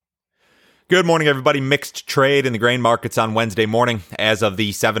Good morning, everybody. Mixed trade in the grain markets on Wednesday morning. As of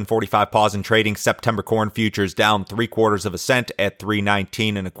the 7:45 pause in trading, September corn futures down 3/4 cent at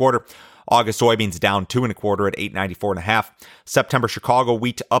 3.19 1/4. August soybeans down 2 1/4 at 8.94 1/2. September Chicago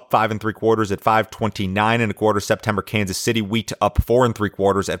wheat up 5 3/4 at 5.29 1/4. September Kansas City wheat up 4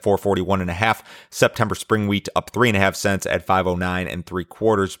 3/4 at 4.41 1/2. September spring wheat up 3.5 cents at 5.09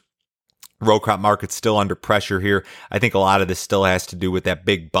 3/4. Row crop market's still under pressure here. I think a lot of this still has to do with that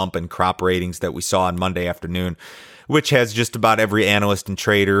big bump in crop ratings that we saw on Monday afternoon, which has just about every analyst and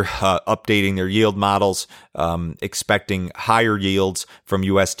trader updating their yield models, expecting higher yields from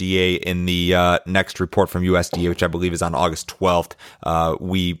USDA in the next report from USDA, which I believe is on August 12th.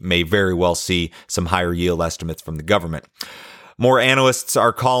 We may very well see some higher yield estimates from the government. More analysts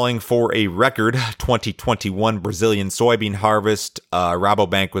are calling for a record 2021 Brazilian soybean harvest.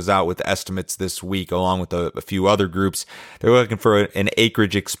 Rabobank was out with estimates this week, along with a few other groups. They're looking for an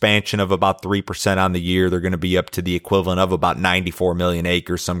acreage expansion of about 3% on the year. They're going to be up to the equivalent of about 94 million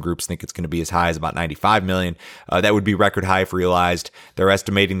acres. Some groups think it's going to be as high as about 95 million. That would be record high if realized. They're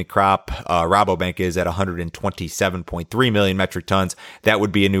estimating the crop, Rabobank is at 127.3 million metric tons. That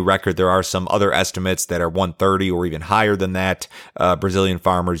would be a new record. There are some other estimates that are 130 or even higher than that. Brazilian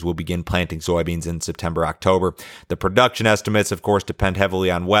farmers will begin planting soybeans in September, October. The production estimates, of course, depend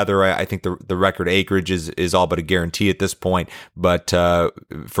heavily on weather. I think the record acreage is all but a guarantee at this point. But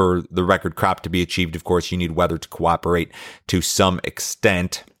for the record crop to be achieved, of course, you need weather to cooperate to some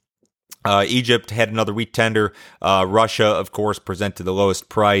extent. Egypt had another wheat tender. Russia, of course, presented the lowest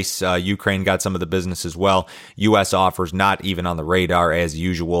price. Ukraine got some of the business as well. U.S. offers not even on the radar as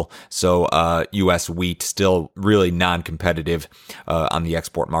usual. So U.S. wheat still really non-competitive on the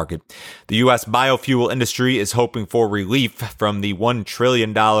export market. The U.S. biofuel industry is hoping for relief from the $1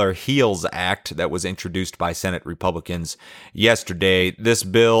 trillion HEALS Act that was introduced by Senate Republicans yesterday. This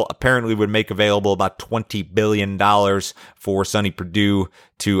bill apparently would make available about $20 billion for Sonny Perdue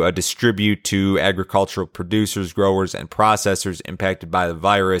to distribute to agricultural producers, growers, and processors impacted by the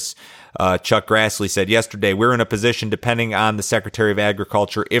virus. Chuck Grassley said yesterday, we're in a position, depending on the Secretary of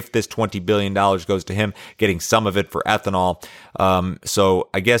Agriculture, if this $20 billion goes to him, getting some of it for ethanol. So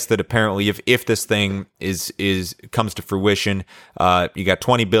I guess that apparently if this thing comes to fruition, you got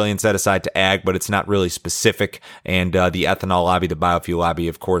 $20 billion set aside to ag, but it's not really specific. And the ethanol lobby, the biofuel lobby,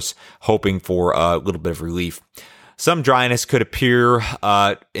 of course, hoping for a little bit of relief. Some dryness could appear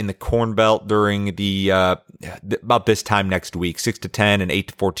in the Corn Belt during about this time next week. 6 to 10 and 8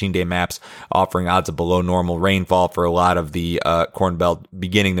 to 14 day maps offering odds of below normal rainfall for a lot of the Corn Belt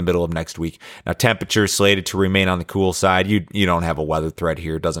beginning the middle of next week. Now, temperatures slated to remain on the cool side. You don't have a weather threat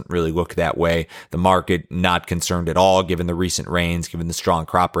here. It doesn't really look that way. The market not concerned at all given the recent rains, given the strong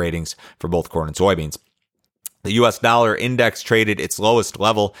crop ratings for both corn and soybeans. The U.S. dollar index traded its lowest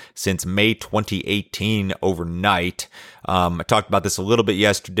level since May 2018 overnight. I talked about this a little bit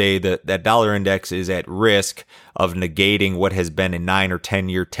yesterday. That dollar index is at risk of negating what has been a 9 or 10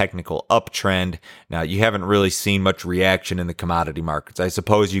 year technical uptrend. Now, you haven't really seen much reaction in the commodity markets. I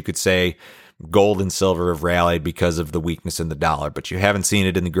suppose you could say gold and silver have rallied because of the weakness in the dollar, but you haven't seen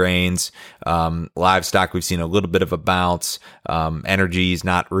it in the grains. Livestock, we've seen a little bit of a bounce. Energies,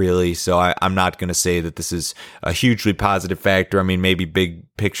 not really. So I'm not going to say that this is a hugely positive factor. I mean, maybe big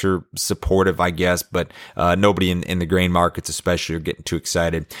picture supportive, I guess, but nobody in the grain markets especially are getting too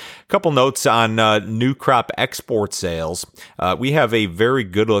excited. A couple notes on new crop export sales. We have a very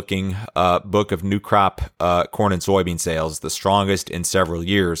good looking book of new crop corn and soybean sales, the strongest in several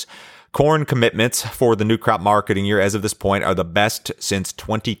years. Corn commitments for the new crop marketing year as of this point are the best since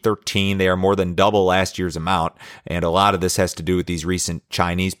 2013. They are more than double last year's amount, and a lot of this has to do with these recent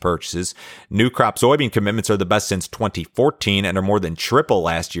Chinese purchases. New crop soybean commitments are the best since 2014 and are more than triple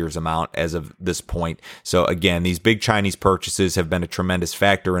last year's amount as of this point. So again, these big Chinese purchases have been a tremendous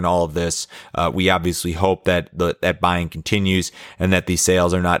factor in all of this. We obviously hope that that buying continues and that these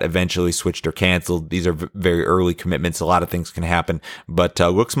sales are not eventually switched or canceled. These are very early commitments. A lot of things can happen, but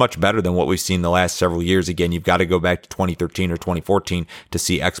looks much better than what we've seen the last several years. Again, you've got to go back to 2013 or 2014 to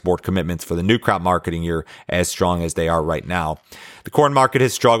see export commitments for the new crop marketing year as strong as they are right now. The corn market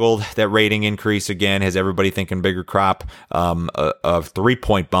has struggled. That rating increase, again, has everybody thinking bigger crop. A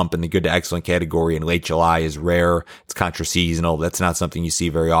 3-point bump in the good to excellent category in late July is rare. It's contra-seasonal. That's not something you see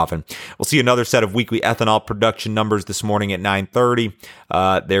very often. We'll see another set of weekly ethanol production numbers this morning at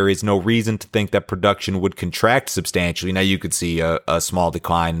 9:30. There is no reason to think that production would contract substantially. Now, you could see a small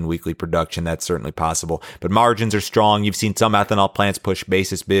decline in weekly production. That's certainly possible. But margins are strong. You've seen some ethanol plants push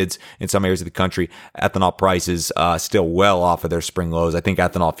basis bids in some areas of the country. Ethanol prices still well off of their spring lows. I think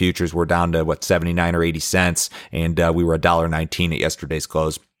ethanol futures were down to 79 or 80 cents, and we were $1.19 at yesterday's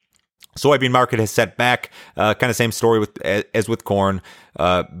close. Soybean market has set back, kind of same story as with corn,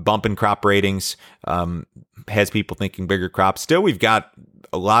 bump in crop ratings, has people thinking bigger crops. Still, we've got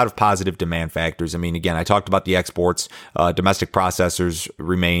a lot of positive demand factors. I mean, again, I talked about the exports. Domestic processors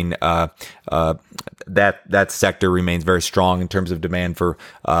remain, that sector remains very strong in terms of demand for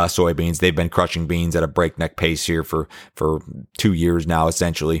soybeans. They've been crushing beans at a breakneck pace here for 2 years now,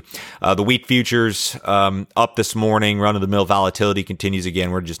 essentially. The wheat futures up this morning. Run-of-the-mill volatility continues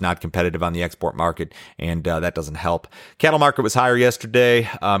again. We're just not competitive on the export market, and that doesn't help. Cattle market was higher yesterday.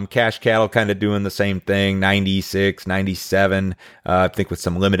 Cash cattle kind of doing the same thing, 96, 97. I think with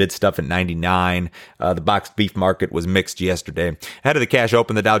some limited stuff at 99. The boxed beef market was mixed yesterday. Ahead of the cash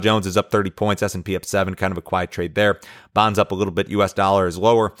open, the Dow Jones is up 30 points, S&P up 7, kind of a quiet trade there. Bonds up a little bit, US dollar is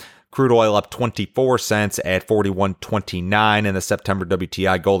lower. Crude oil up 24 cents at 41.29, and the September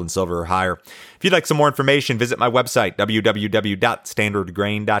WTI gold and silver are higher. If you'd like some more information, visit my website,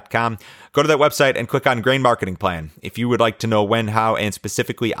 www.standardgrain.com. Go to that website and click on Grain Marketing Plan. If you would like to know when, how, and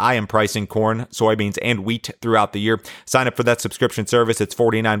specifically I am pricing corn, soybeans, and wheat throughout the year, sign up for that subscription service. It's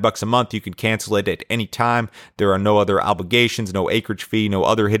 $49 a month. You can cancel it at any time. There are no other obligations, no acreage fee, no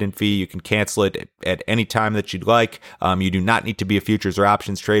other hidden fee. You can cancel it at any time that you'd like. You do not need to be a futures or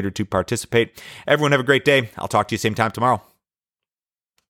options trader to participate. Everyone have a great day. I'll talk to you same time tomorrow.